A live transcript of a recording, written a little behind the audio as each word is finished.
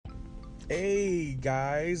Hey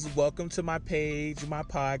guys, welcome to my page, my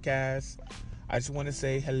podcast. I just want to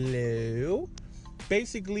say hello.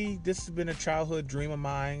 Basically, this has been a childhood dream of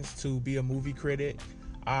mine to be a movie critic.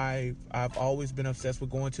 I've always been obsessed with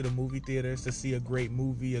going to the movie theaters to see a great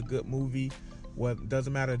movie, a good movie. What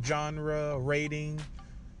doesn't matter genre, rating,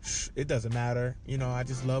 it doesn't matter. I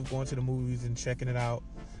just love going to the movies and checking it out.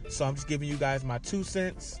 So I'm just giving you guys my 2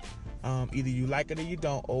 cents. Either you like it or you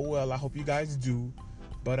don't. Oh well, I hope you guys do.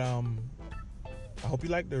 But I hope you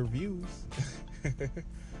like the reviews.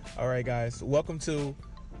 All right, guys. Welcome to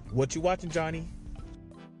What You Watching, Johnny?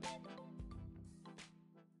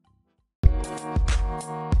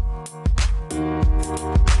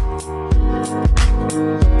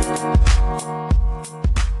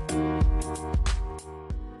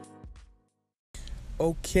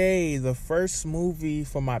 Okay, the first movie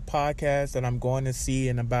for my podcast that I'm going to see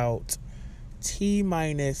in about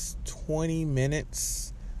T-minus 20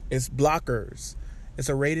 minutes is Blockers. It's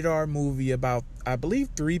a rated R movie about, I believe,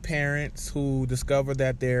 3 parents who discover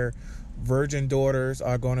that their virgin daughters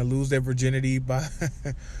are going to lose their virginity by...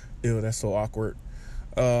 Ew, that's so awkward.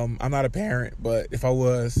 I'm not a parent, but if I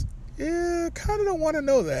was, kind of don't want to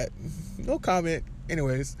know that. No comment.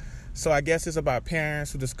 Anyways, so I guess it's about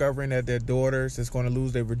parents who discovering that their daughters is going to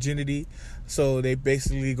lose their virginity. So they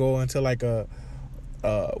basically go into like a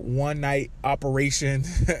one-night operation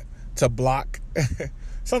to block...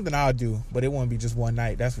 Something I'll do, but it won't be just one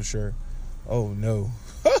night, that's for sure. Oh, no.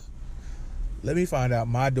 Let me find out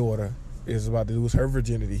my daughter is about to lose her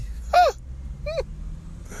virginity.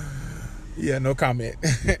 Yeah, no comment.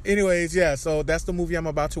 Anyways, yeah, so that's the movie I'm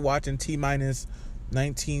about to watch in T-minus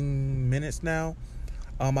 19 minutes now.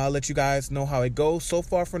 I'll let you guys know how it goes. So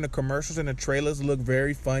far from the commercials and the trailers, look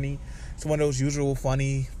very funny. It's one of those usual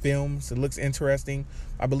funny films. It looks interesting.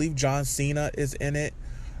 I believe John Cena is in it.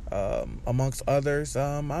 Amongst others.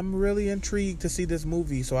 I'm really intrigued to see this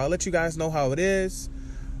movie, so I'll let you guys know how it is.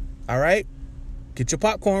 All right, get your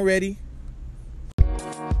popcorn ready.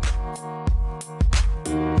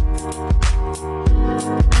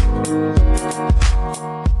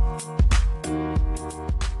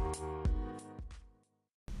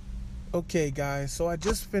 Okay, guys, so I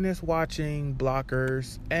just finished watching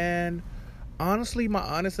Blockers, and honestly, my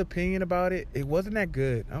honest opinion about it wasn't that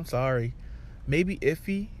good. I'm sorry. Maybe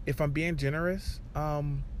iffy, if I'm being generous.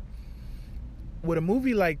 With a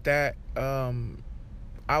movie like that,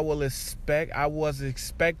 I was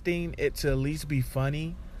expecting it to at least be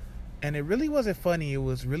funny, and it really wasn't funny. It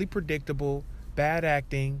was really predictable, bad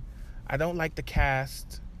acting. I don't like the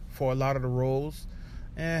cast for a lot of the roles.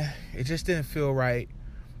 It just didn't feel right.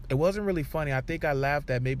 It wasn't really funny. I think I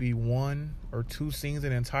laughed at maybe 1 or 2 scenes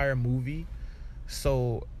in the entire movie.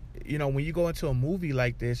 So, when you go into a movie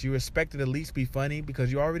like this, you expect it to at least be funny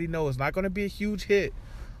because you already know it's not going to be a huge hit,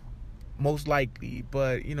 most likely.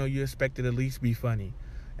 But, you expect it to at least be funny.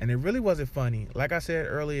 And it really wasn't funny. Like I said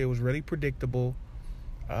earlier, it was really predictable.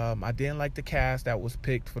 I didn't like the cast that was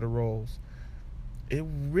picked for the roles. It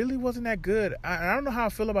really wasn't that good. I don't know how I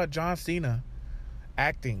feel about John Cena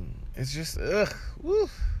acting. It's just, it's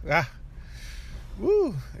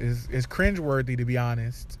cringeworthy, to be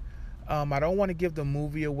honest. I don't want to give the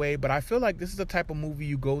movie away, but I feel like this is the type of movie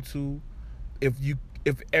you go to if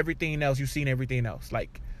everything else, you've seen everything else.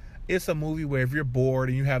 Like, it's a movie where if you're bored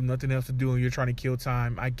and you have nothing else to do and you're trying to kill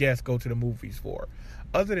time, I guess go to the movies for.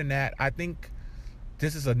 Other than that, I think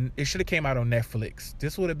it should have came out on Netflix.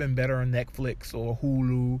 This would have been better on Netflix or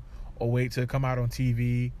Hulu, or wait till it come out on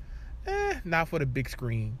TV. Not for the big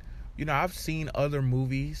screen. I've seen other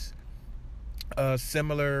movies,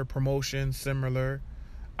 similar promotions, similar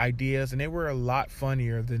ideas, and they were a lot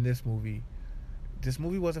funnier than this movie. This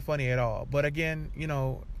movie wasn't funny at all. But again,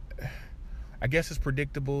 I guess it's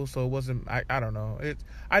predictable, so it wasn't. I don't know.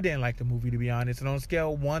 I didn't like the movie, to be honest. And on a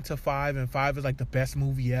scale 1 to 5, and 5 is like the best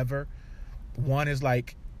movie ever, 1 is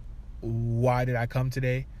like, why did I come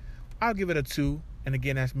today? I'll give it a 2. And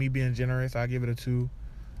again, that's me being generous. I'll give it a 2.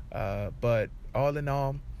 But all in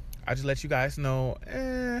all, I just let you guys know,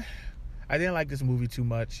 I didn't like this movie too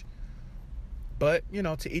much. But,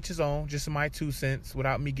 to each his own, just my 2 cents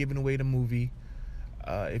without me giving away the movie.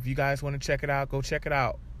 If you guys want to check it out, go check it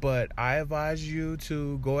out. But I advise you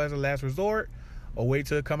to go as a last resort or wait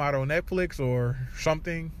till it come out on Netflix or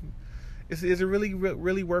something. Is it really,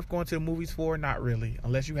 really worth going to the movies for? Not really,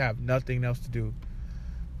 unless you have nothing else to do.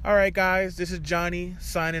 All right, guys, this is Johnny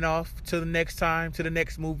signing off. Till the next time, to the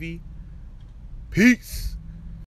next movie. Peace.